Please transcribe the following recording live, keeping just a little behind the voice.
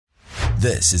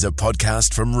This is a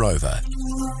podcast from Rover.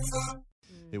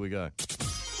 Here we go.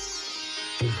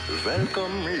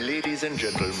 Welcome, ladies and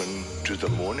gentlemen, to the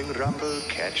Morning Rumble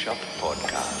Catch-Up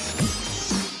Podcast.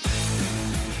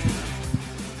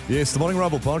 Yes, the Morning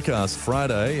Rumble Podcast,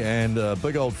 Friday, and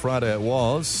big old Friday it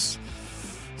was.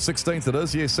 16th it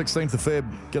is, yes, 16th of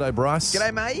Feb. G'day, Bryce.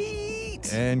 G'day,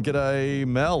 mate. And g'day,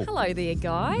 Mel. Hello there,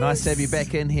 guys. Nice to have you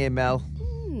back in here, Mel.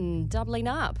 Doubling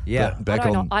up. Yeah.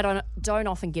 I don't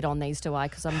often get on these, do I?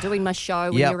 Because I'm doing my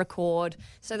show when you record.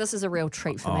 So this is a real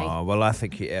treat for me. Oh, well, I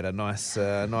think you add a nice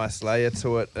layer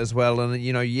to it as well. And,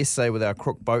 you know, yesterday with our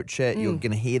Crook Boat Chat, you're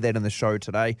going to hear that in the show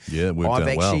today. Yeah, it worked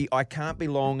out well. I can't be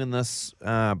long in this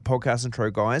podcast intro,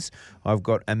 guys. I've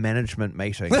got a management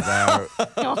meeting. They're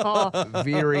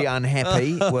very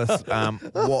unhappy with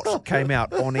what came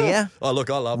out on air. Oh, look,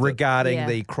 I loved regarding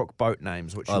the Crook Boat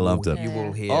names, which I loved it. You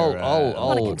will hear.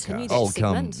 I'll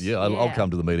come. Yeah, I'll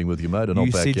come to the meeting with you, mate, and I'll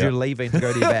back you. You said you're leaving to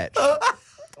go to your batch.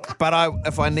 But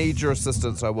if I need your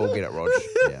assistance, I will get it, Rog.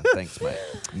 Yeah, thanks, mate.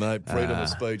 Mate, freedom of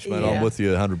speech, mate. I'm with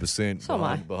you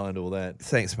 100% behind all that.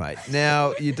 Thanks, mate.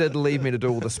 Now, you did leave me to do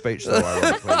all the speech, though,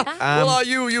 ironically. Well,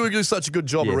 you do such a good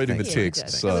job of reading the text.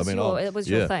 So, it was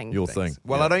your thing. Your thing.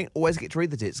 Well, I don't always get to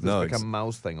read the text because it's become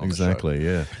Mel's thing on the show. Exactly,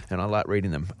 yeah. And I like reading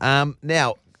them.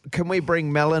 Now, can we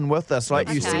bring Mel in with us? Like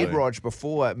you said, Rog,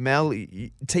 before, Mel,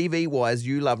 TV-wise,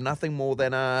 you love nothing more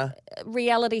than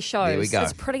reality shows. There we go.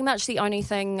 It's pretty much the only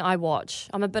thing I watch.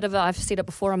 I'm a bit of I've said it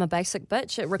before, I'm a basic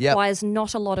bitch. It requires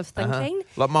not a lot of thinking.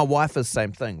 Like my wife is the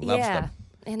same thing, loves them.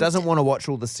 And doesn't want to watch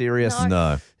all the serious.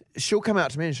 No. She'll come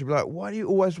out to me and she'll be like, why do you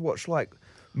always watch like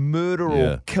murder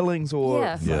or killings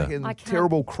or fucking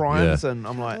terrible crimes? And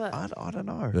I'm like, I don't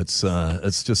know.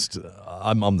 It's just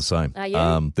I'm the same. Are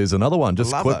you? There's another one.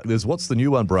 Just Love quick. it. There's what's the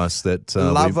new one, Bryce? That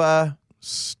Lover,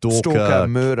 stalker,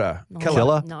 murder,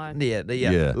 killer. No.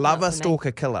 Yeah. Lover,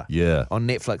 stalker, killer. Yeah. On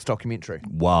Netflix documentary.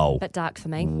 Wow. Bit dark for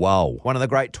me. Wow. One of the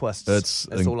great twists. That's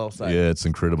all I'll say. Yeah, it's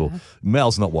incredible.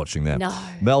 Mel's not watching that. No.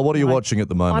 Mel, what are you watching at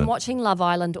the moment? I'm watching Love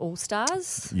Island All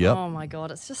Stars. Yep. Oh my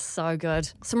God, it's just so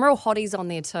good. Some real hotties on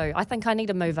there too. I think I need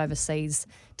to move overseas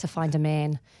to find a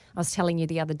man. I was telling you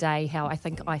the other day how I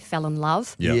think I fell in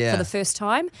love for the first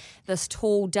time. This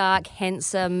tall, dark,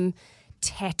 handsome,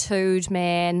 tattooed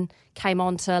man came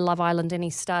onto Love Island and he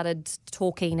started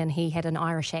talking and he had an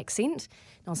Irish accent.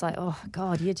 And I was like, oh,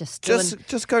 God, you're just go to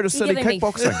city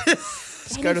kickboxing.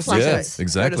 Just go to CKB. Yeah,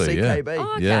 exactly. Go to CKB.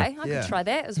 Oh, okay. Yeah. I could try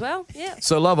that as well. Yeah.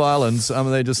 So Love Island,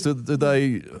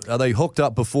 are they hooked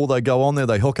up before they go on there?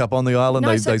 They hook up on the island.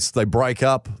 No, they break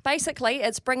up. Basically,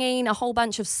 it's bringing a whole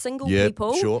bunch of single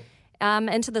people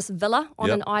into this villa on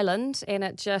an island, and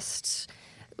it just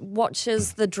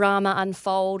watches the drama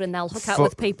unfold, and they'll hook up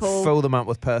with people. Fill them up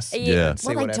with piss. Yeah.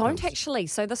 Well, they don't actually.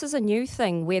 So this is a new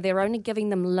thing where they're only giving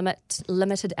them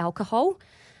limited alcohol.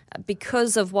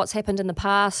 Because of what's happened in the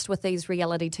past with these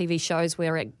reality TV shows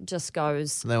where it just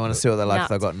goes. They want to see what they're like if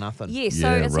they've got nothing. Yeah, so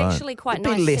it's actually quite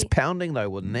It'd nice. be less pounding though,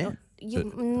 wouldn't there?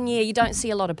 You don't see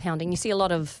a lot of pounding. You see a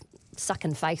lot of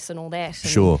sucking face and all that.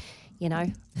 And, Sure. You know,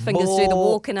 fingers do the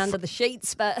walking under the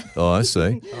sheets, but... Oh, I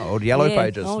see. Old yellow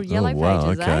pages. Old yellow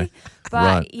pages, okay.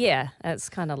 But it's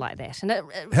kind of like that. And it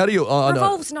how do you,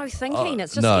 revolves no thinking.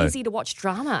 It's just easy to watch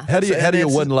drama. How do you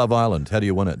win Love Island? How do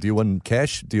you win it? Do you win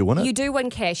cash? Do you win it? You do win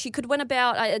cash. You could win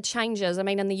about, it changes. I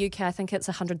mean, in the UK, I think it's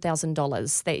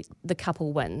 $100,000 that the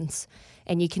couple wins.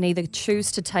 And you can either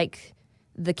choose to take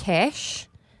the cash.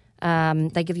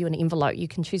 They give you an envelope. You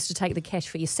can choose to take the cash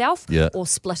for yourself or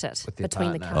split it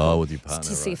between the couple. Oh, with your partner,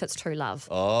 to see if it's true love.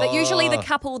 Oh. But usually the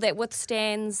couple that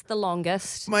withstands the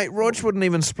longest. Mate, Rog wouldn't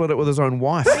even split it with his own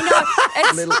wife.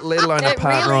 Let alone a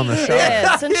partner on the show.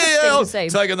 Yeah, it's interesting to see.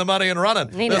 Taking the money and running.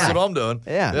 Anyway. That's what I'm doing.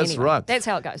 Yeah. That's right. That's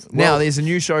how it goes. Now, there's a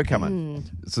new show coming.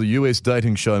 It's a US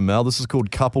dating show, Mel. This is called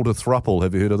Couple to Thruple.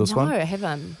 Have you heard of this one? No, I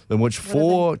haven't. In which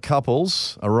 4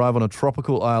 couples arrive on a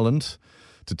tropical island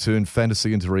to turn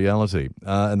fantasy into reality.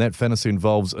 And that fantasy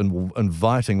involves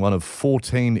inviting one of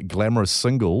 14 glamorous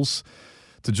singles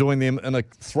to join them in a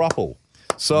thruple.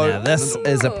 So now this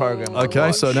is a program.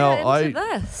 Okay, so now I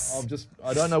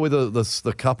don't know whether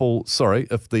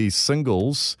if the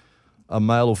singles are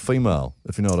male or female,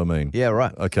 if you know what I mean. Yeah,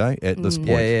 right. Okay, at this point.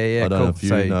 Yeah, I don't know if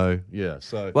you know. Yeah,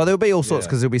 so... Well, there'll be all sorts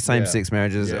because there'll be same-sex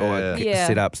marriages or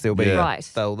setups. There'll be... Right.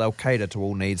 They'll cater to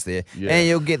all needs there. Yeah. And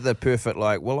you'll get the perfect,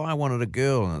 like, well, I wanted a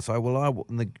girl. And it's like, well,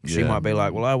 she might be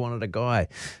like, well, I wanted a guy,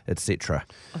 etc.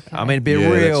 Okay. I mean, it'd be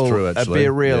real... That's true, actually. It'd be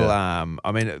a real... I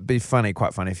mean, it'd be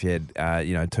quite funny if you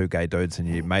had, 2 gay dudes and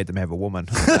you made them have a woman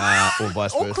or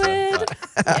vice versa. Awkward.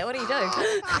 Yeah, what do you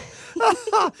do?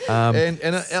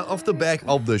 And off the back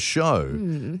of the show,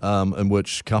 in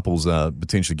which couples are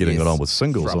potentially getting it on with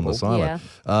singles on this island,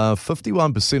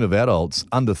 51% of adults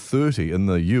under 30 in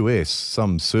the US,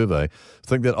 some survey,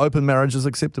 think that open marriage is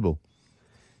acceptable.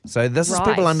 So this is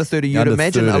people under 30. You'd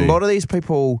imagine a lot of these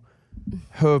people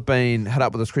who have been hit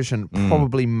up with this question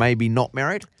probably maybe not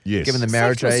married, given the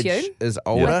marriage age is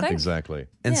older. Yeah, exactly.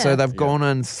 And so they've gone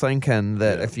in thinking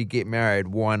that if you get married,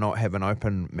 why not have an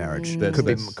open marriage?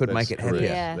 Could make it happier.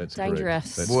 Yeah, that's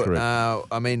dangerous. That's correct.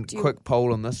 I mean, quick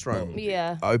poll in this room.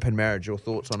 Yeah. Open marriage, your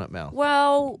thoughts on it, Mel?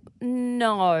 Well,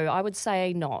 no, I would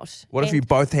say not. What if you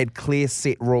both had clear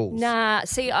set rules? Nah,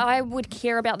 see, I would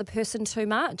care about the person too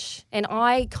much. And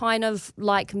I kind of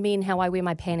like men how I wear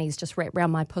my panties just wrapped around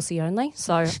my pussy only.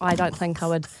 So I don't think I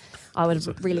would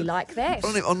really like that.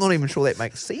 I'm not even sure that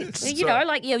makes sense. You know,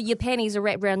 like your panties are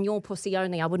wrapped around your pussy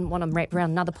only. I wouldn't want them wrapped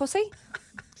around another pussy.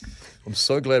 I'm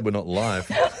so glad we're not live.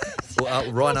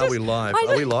 Well, Ryan, are we live?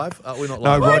 Are we live? Are we not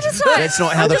live? No, Roger, that's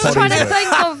not how the I'm just trying potties to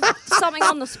think of something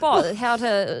on the spot, how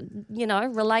to,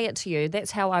 relay it to you.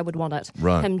 That's how I would want it.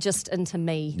 Right. Him just into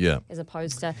me, as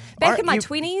opposed to back in my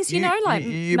 20s. You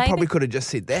maybe. probably could have just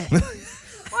said that.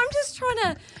 I'm just trying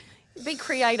to be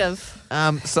creative.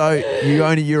 So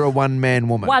you're a one-man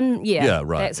woman. Yeah,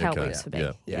 right. That's how it works for me.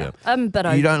 Yeah.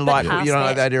 But you don't like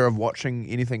the idea of watching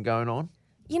anything going on.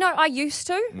 I used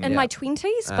to in my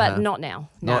 20s, but not now.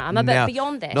 No, I'm a bit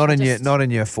beyond that. Not in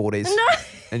your 40s. No.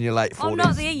 In your late 40s. I'm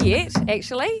not there yet,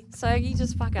 actually. So you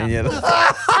just fuck up. In your late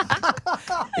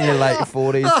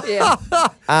 40s. Yeah.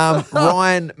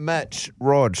 Ryan, Mitch,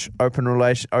 Rog,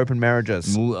 open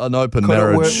marriages. An open Could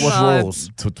marriage it work with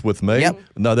rules with me? Yep.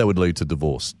 No, that would lead to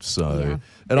divorce. So,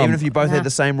 and even if you both had the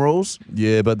same rules.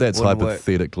 Yeah, but that's Wouldn't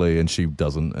hypothetically, and she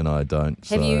doesn't, and I don't.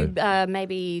 Have you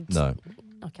maybe? No.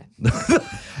 Okay. Okay.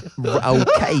 All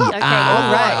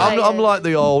right. I'm like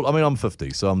the old. I mean, I'm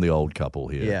 50, so I'm the old couple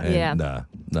here. Yeah. And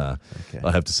Nah. Okay.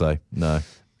 I have to say no.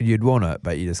 You'd want it,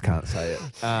 but you just can't say it.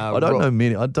 I don't know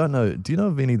many. I don't know. Do you know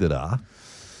of any that are?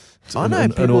 I know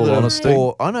people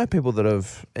that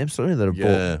have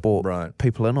brought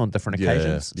people in on different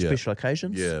occasions, special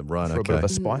occasions. Yeah, right. For a bit of a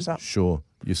spice up. Sure.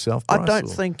 Yourself, I Bryce, don't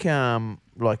think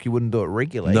like you wouldn't do it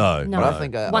regularly. No. No. But I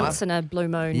think once in a blue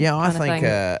moon. Yeah, I kind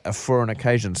of think for an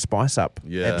occasion spice up.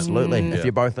 Yeah. Absolutely. If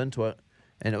you're both into it.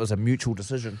 And it was a mutual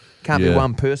decision. Can't be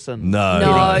one person.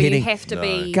 No. You have to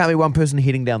be. Can't be one person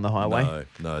heading down the highway.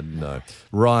 No.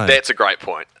 Ryan. That's a great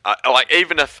point.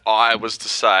 Even if I was to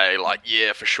say,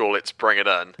 for sure, let's bring it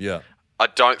in. Yeah. I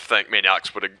don't think me and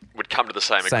Alex would come to the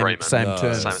same agreement. Same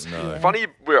terms. No. Funny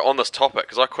we're on this topic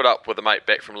because I caught up with a mate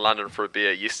back from London for a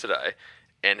beer yesterday,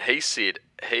 and he said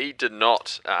he did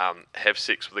not have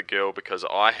sex with a girl because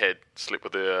I had slept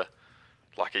with her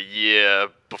like a year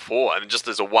before, and just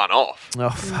as a one-off. Oh,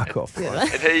 fuck off.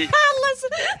 And he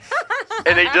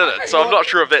and he did it. So I'm not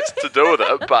sure if that's to do with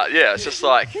it, but yeah, it's just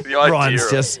like the idea.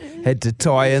 Ryan's just had to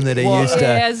tie in that he used to.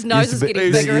 Yeah, his nose is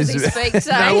getting bigger as he speaks.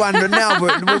 No wonder now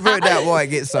we've worked out why it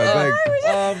gets so big.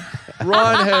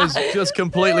 Ryan has just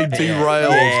completely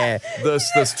derailed this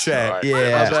chat. Right.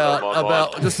 Yeah.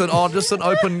 About just an honest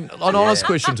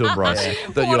question to him, Bryce,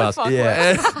 that you asked.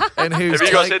 Yeah. And he's Have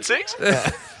you guys had sex?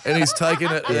 And he's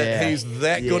taken it that he's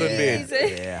that good in bed.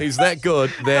 Yeah. He's that good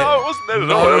that No, it wasn't that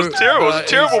at all. It was terrible. It was a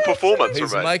terrible performance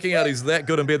He's from me. making out he's that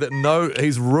good in bed that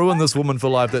he's ruined this woman for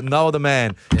life, that no other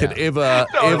man can ever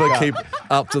keep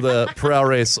up to the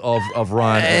prowess of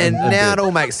Ryan. And in now bed. it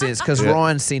all makes sense because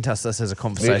Ryan sent us this as a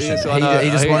conversation. I know.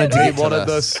 He just wanted to He get to wanted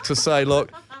this. this to say,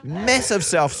 look, Massive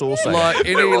self-sourcing. like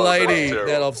any was lady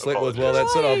terrible. that I've slept with, well,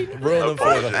 that's it. I've ruined them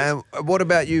forever. What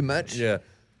about you, Mitch? Yeah.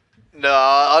 No,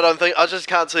 I don't think. I just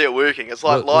can't see it working. It's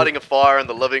like lighting a fire in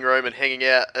the living room and hanging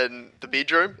out in the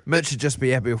bedroom. Mitch would just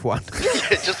be happy with one.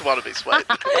 Just want to be sweet.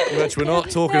 Mitch, we're not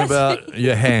talking about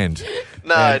your hand.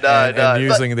 No. And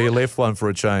using the left one for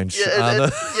a change.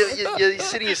 You're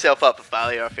setting yourself up for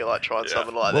failure. I feel like trying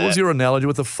something like that. What was your analogy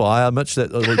with the fire, Mitch?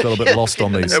 That we got a bit lost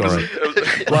on me. Sorry.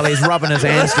 Well, he's rubbing his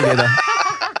hands together.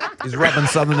 He's rubbing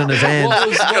something in his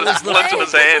hands. Got a splint in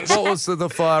his hands. What was the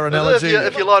fire analogy?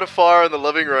 If you light a fire in the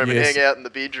living room and Yes. hang out in the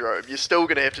bedroom, you're still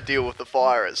going to have to deal with the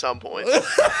fire at some point.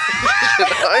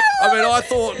 I mean, I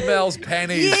thought Mel's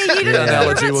panties the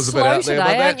analogy was a bit out there, but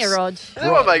today, aren't you, that's... Rog?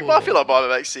 I feel like mine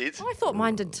makes sense. I thought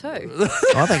mine did too.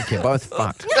 I think you're both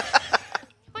fucked.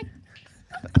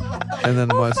 And then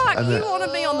the most. Fuck, and you then,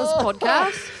 wanted me on this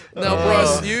podcast? Now,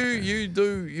 Bryce,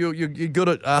 you're good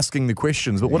at asking the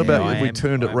questions, but what about if we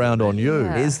turned it round on you?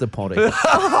 here's the potty.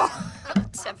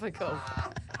 Typical.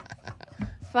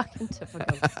 Fucking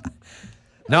typical.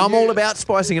 No, I'm all about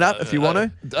spicing it up if you want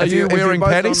to. Are you wearing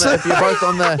panties? If you're both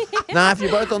on the Nah, if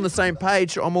you're both on the same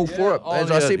page, I'm all for it.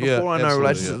 As I said before, I know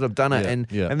relationships that have done it,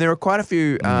 and there are quite a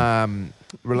few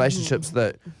relationships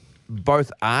that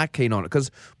both are keen on it,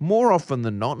 because more often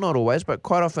than not always, but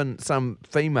quite often some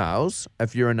females,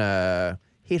 if you're in a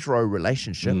hetero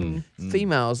relationship,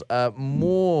 females are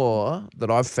more,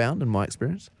 that I've found in my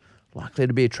experience, likely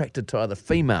to be attracted to other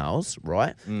females,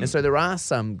 right? And so there are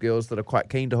some girls that are quite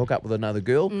keen to hook up with another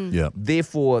girl.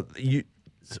 Therefore,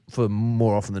 for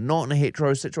more often than not in a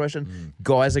hetero situation,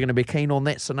 guys are going to be keen on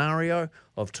that scenario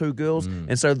of two girls.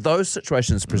 And so those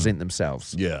situations present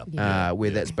themselves where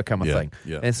that's become a thing.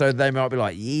 And so they might be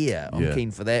like, I'm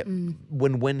keen for that.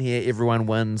 Win-win here, everyone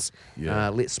wins.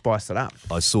 Let's spice it up.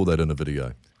 I saw that in a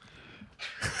video.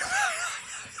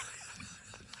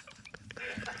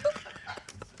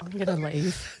 I'm going to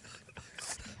leave.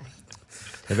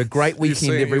 Have a great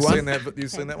weekend, everyone. You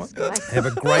seen that one? Have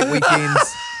a great weekend.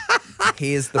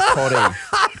 Here's the potty.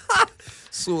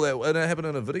 Saw that, and it happened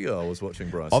in a video I was watching,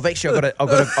 Bryce. I've got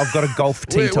a golf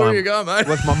tee time. Where you go, mate?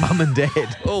 With my mum and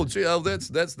dad. Oh, gee,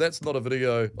 that's not a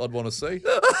video I'd want to see.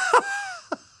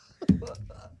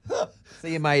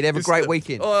 See you, mate. Have a great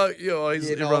weekend. Oh,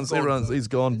 everyone's he's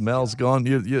gone. Mal's gone.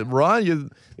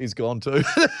 Ryan, he's gone too.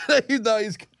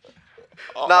 He's.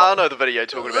 I know the video you're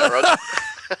talking about, Roger.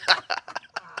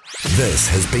 This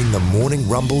has been the Morning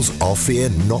Rumble's Off-Air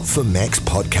Not For Max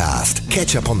podcast.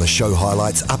 Catch up on the show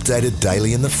highlights updated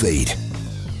daily in the feed.